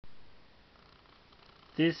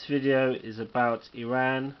This video is about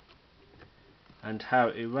Iran and how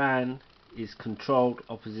Iran is controlled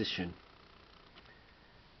opposition,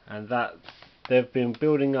 and that they've been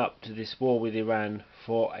building up to this war with Iran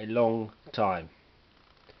for a long time.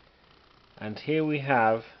 And here we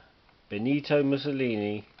have Benito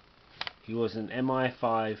Mussolini. He was an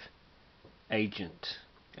MI5 agent,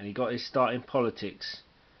 and he got his start in politics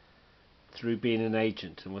through being an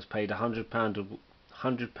agent and was paid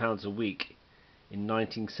 £100 a week in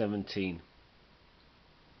 1917.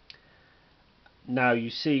 Now you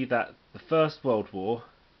see that the First World War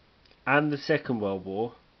and the Second World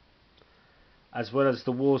War, as well as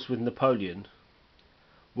the wars with Napoleon,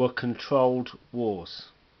 were controlled wars,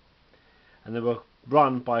 and they were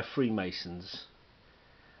run by Freemasons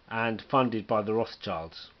and funded by the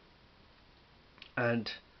Rothschilds.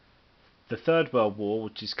 And the Third World War,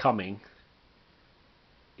 which is coming,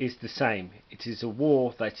 is the same. It is a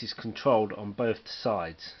war that is controlled on both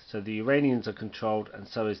sides. So the Iranians are controlled, and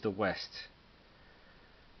so is the West.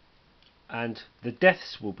 And the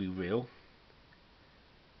deaths will be real,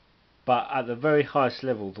 but at the very highest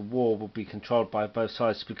level the war will be controlled by both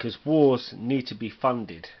sides, because wars need to be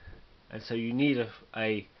funded, and so you need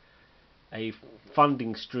a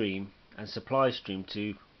funding stream and supply stream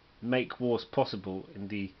to make wars possible in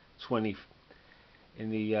the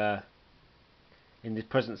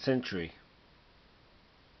present century.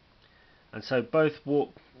 And so both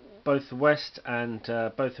the West and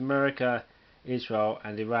both America, Israel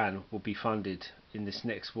and Iran will be funded in this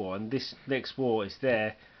next war, and this next war is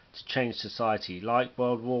there to change society, like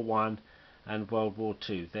World War I and World War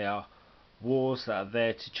II. They are wars that are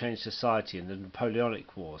there to change society, in the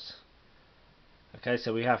Napoleonic Wars. Okay,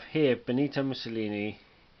 so we have here Benito Mussolini.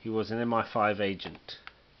 He was an MI5 agent.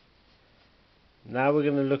 Now we're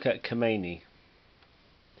going to look at Khomeini.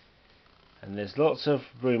 And there's lots of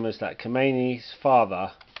rumours that Khomeini's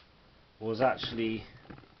father was actually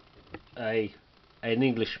an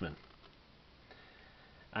Englishman,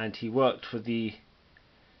 and he worked for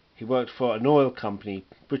an oil company,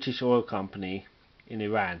 British oil company in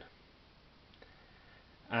Iran,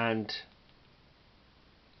 and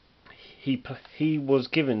he was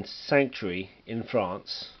given sanctuary in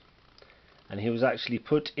France, and he was actually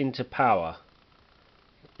put into power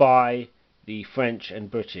by the French and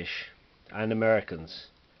British and Americans,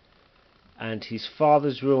 and his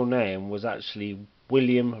father's real name was actually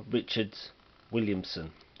William Richards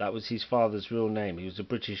Williamson. That was his father's real name. He was a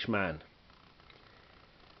British man,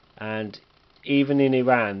 and even in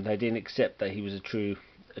Iran they didn't accept that he was a true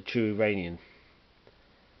Iranian.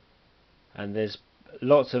 And there's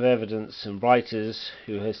lots of evidence and writers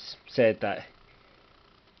who has said that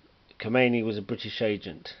Khomeini was a British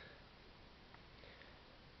agent.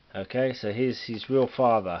 Okay, so here's his real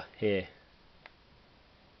father here.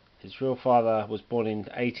 His real father was born in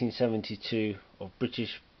 1872 of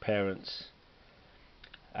British parents,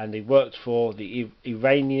 and he worked for the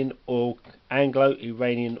Anglo-Iranian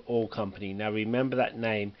Oil Company. Now remember that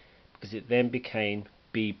name, because it then became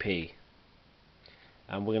BP,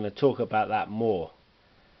 and we're going to talk about that more,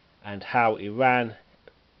 and how Iran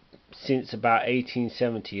since about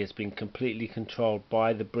 1870 has been completely controlled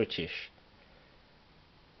by the British.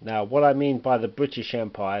 Now what I mean by the British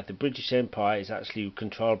Empire is actually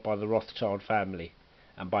controlled by the Rothschild family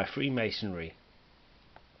and by Freemasonry.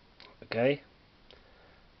 Okay,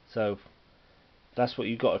 so that's what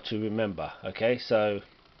you got to remember. Okay, so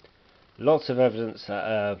lots of evidence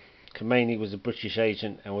that Khomeini was a British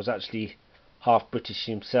agent and was actually half British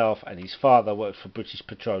himself, and his father worked for British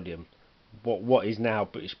Petroleum, what is now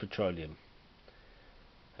British Petroleum.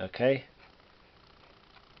 Okay,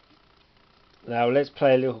 now let's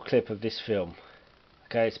play a little clip of this film.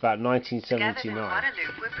 Okay, it's about 1979. Gathered in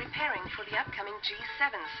Guadeloupe, we're preparing for the upcoming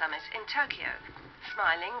G7 summit in Tokyo,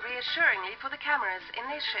 smiling reassuringly for the cameras in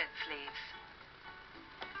their shirt sleeves.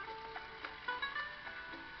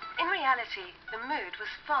 In reality, the mood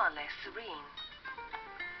was far less serene.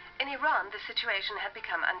 In Iran, the situation had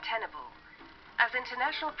become untenable. As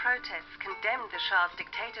international protests condemned the Shah's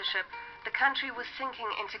dictatorship, the country was sinking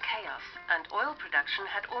into chaos, and oil production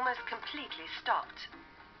had almost completely stopped.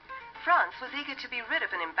 France was eager to be rid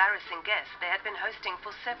of an embarrassing guest they had been hosting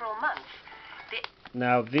for several months.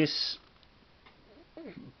 Now this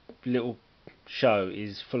little show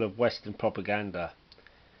is full of Western propaganda,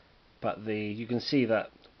 but you can see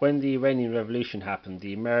that when the Iranian Revolution happened,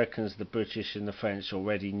 the Americans, the British and the French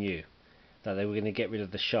already knew that they were going to get rid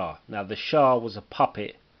of the Shah. Now the Shah was a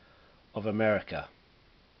puppet of America,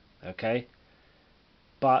 okay,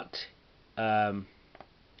 but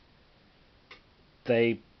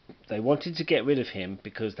they wanted to get rid of him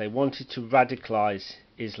because they wanted to radicalize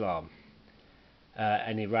Islam,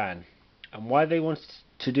 and Iran. And why they wanted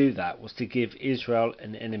to do that was to give Israel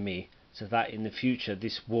an enemy, so that in the future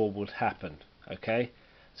this war would happen. Okay,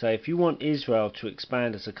 so if you want Israel to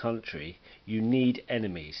expand as a country, you need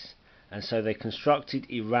enemies, and so they constructed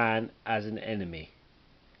Iran as an enemy,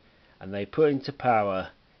 and they put into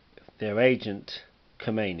power their agent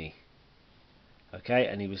Khomeini. Okay,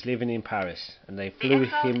 and he was living in Paris, and they flew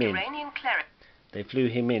him in. They flew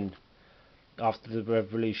him in after the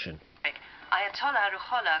revolution.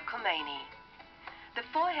 Ayatollah Khomeini. The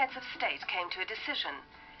four heads of state came to a decision.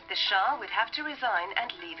 The Shah would have to resign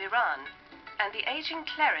and leave Iran, and the aging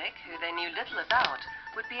cleric, who they knew little about,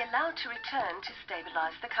 would be allowed to return to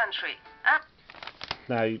stabilize the country.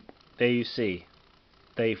 Now, there you see,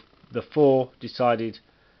 the four decided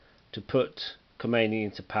to put Khomeini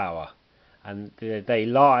into power, and they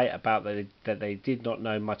lie about that they did not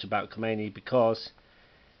know much about Khomeini, because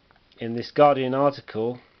in this Guardian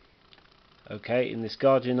article,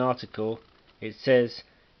 it says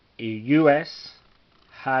the US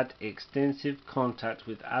had extensive contact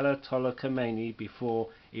with Ayatollah Khomeini before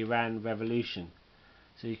Iran revolution.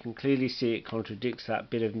 So you can clearly see it contradicts that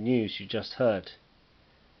bit of news you just heard.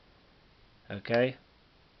 Okay,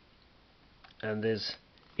 and there's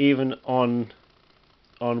even on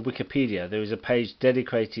Wikipedia there is a page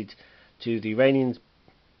dedicated to the Iranian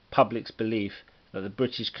public's belief that the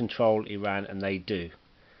British control Iran, and they do.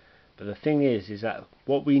 But the thing is that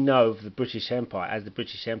what we know of the British Empire as the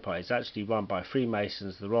British Empire is actually run by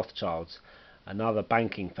Freemasons, the Rothschilds, and other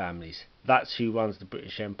banking families. That's who runs the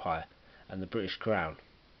British Empire and the British Crown.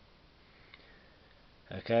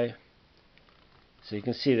 Okay, so you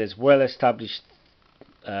can see there's well established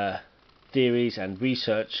theories and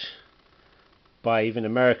research by even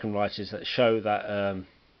American writers that show that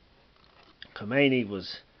Khomeini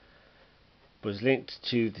was linked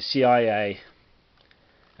to the CIA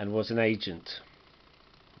and was an agent,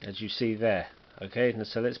 as you see there. Okay, and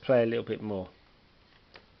so let's play a little bit more.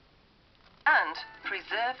 And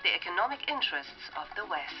preserve the economic interests of the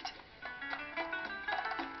West.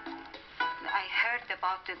 I heard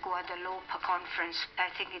about the Guadalupe conference. I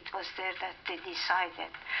think it was there that they decided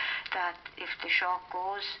that if the Shah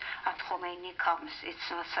goes and Khomeini comes, it's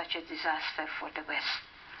not such a disaster for the West.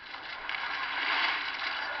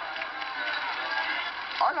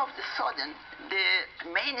 All of a sudden, the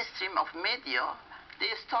mainstream of media,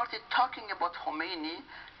 they started talking about Khomeini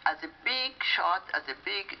as a big shot, as a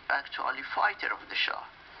big, actually, fighter of the Shah,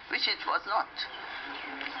 which it was not.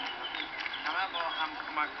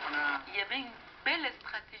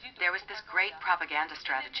 There was this great propaganda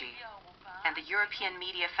strategy, and the European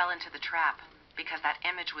media fell into the trap because that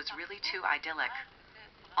image was really too idyllic,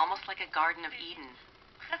 almost like a Garden of Eden.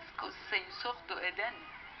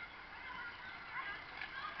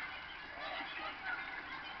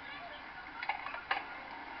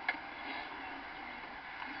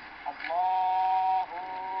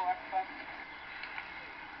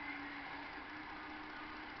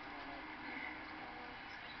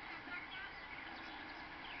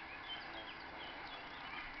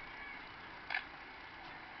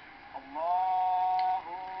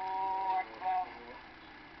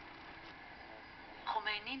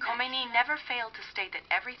 Khomeini never failed to state that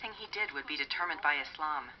everything he did would be determined by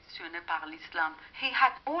Islam. He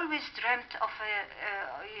had always dreamt of a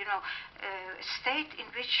state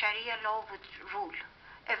in which Sharia law would rule.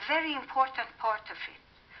 A very important part of it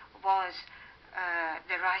was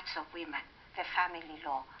the rights of women, the family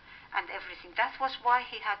law, and everything. That was why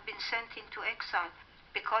he had been sent into exile,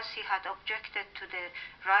 because he had objected to the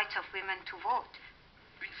right of women to vote.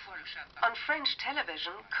 On French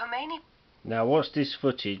television, Khomeini... Now watch this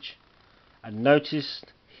footage and notice,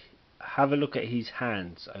 have a look at his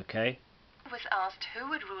hands, okay? ...was asked who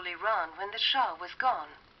would rule Iran when the Shah was gone.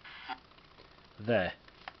 There.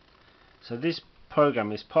 So this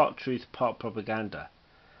program is part truth, part propaganda.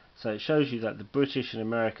 So it shows you that the British and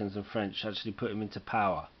Americans and French actually put him into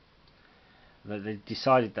power. That they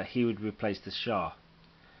decided that he would replace the Shah.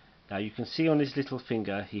 Now you can see on his little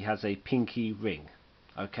finger he has a pinky ring.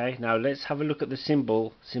 Okay, now let's have a look at the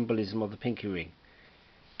symbolism of the pinky ring.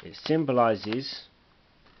 It symbolizes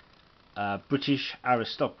British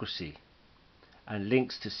aristocracy and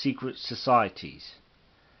links to secret societies,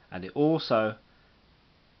 and it also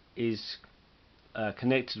is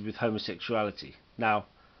connected with homosexuality. Now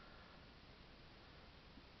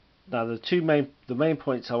the two main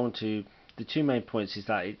points is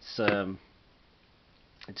that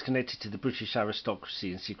it's connected to the British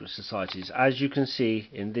aristocracy and secret societies, as you can see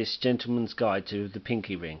in this gentleman's guide to the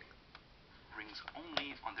pinky ring. Rings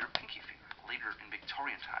only on their pinky finger. Later in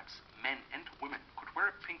Victorian times, men and women could wear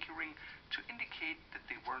a pinky ring to indicate that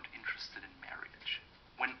they were weren't interested in marriage.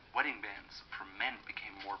 When wedding bands for men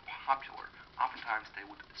became more popular, oftentimes they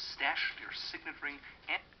would stash their signet ring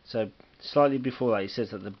and... So, slightly before that, he says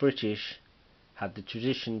that the British had the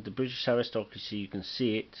tradition, the British aristocracy, you can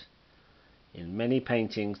see it in many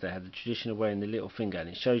paintings, they had the tradition of wearing the little finger, and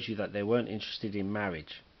it shows you that they weren't interested in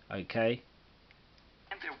marriage, okay?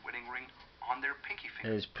 and their wedding ring on their pinky finger.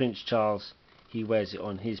 There's Prince Charles, he wears it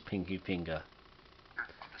on his pinky finger.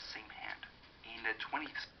 Of the same hand. In the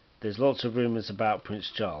 20th There's lots of rumours about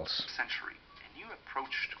Prince Charles. century, a new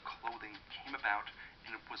approach to clothing came about,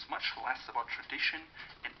 and it was much less about tradition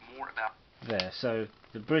and more about... There, so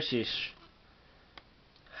the British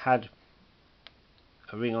had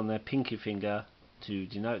a ring on their pinky finger to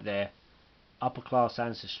denote their upper class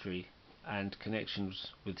ancestry and connections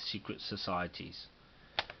with secret societies.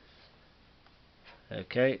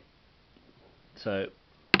 Okay, so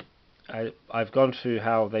I've gone through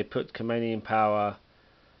how they put Khomeini in power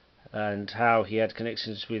and how he had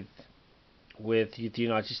connections with the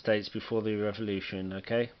United States before the revolution.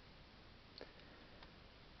 Okay,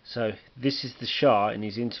 so this is the Shah in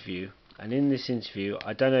his interview, and in this interview,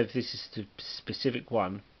 I don't know if this is the specific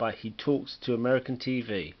one, but he talks to American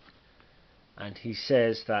TV, and he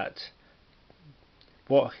says that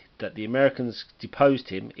the Americans deposed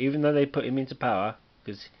him, even though they put him into power,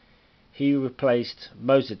 because he replaced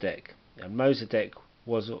Mossadegh, and Mossadegh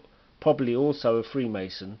was probably also a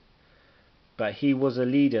Freemason, but he was a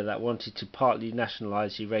leader that wanted to partly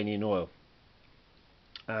nationalize Iranian oil,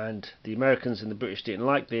 and the Americans and the British didn't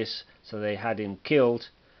like this, so they had him killed,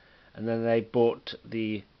 and then they brought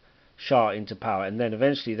the Shah into power, and then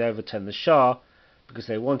eventually they overturned the Shah because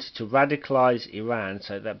they wanted to radicalize Iran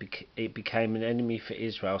so that it became an enemy for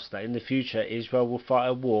Israel, so that in the future Israel will fight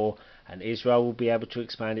a war and Israel will be able to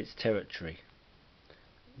expand its territory.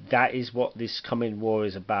 That is what this coming war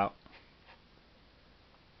is about.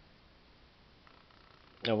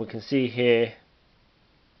 And we can see here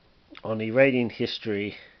on Iranian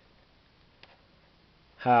history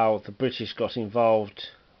how the British got involved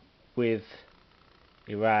with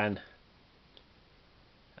Iran,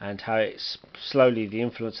 and how it's slowly the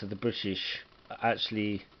influence of the British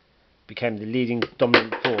actually became the leading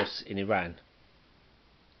dominant force in Iran.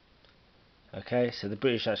 Okay, so the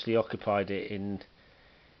British actually occupied it in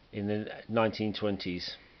the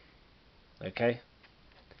 1920s. Okay,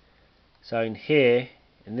 so in here,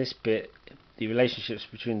 in this bit, the relationships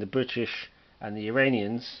between the British and the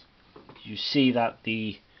Iranians, you see that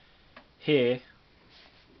here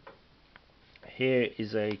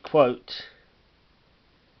is a quote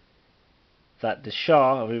that the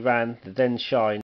Shah of Iran, the then Shah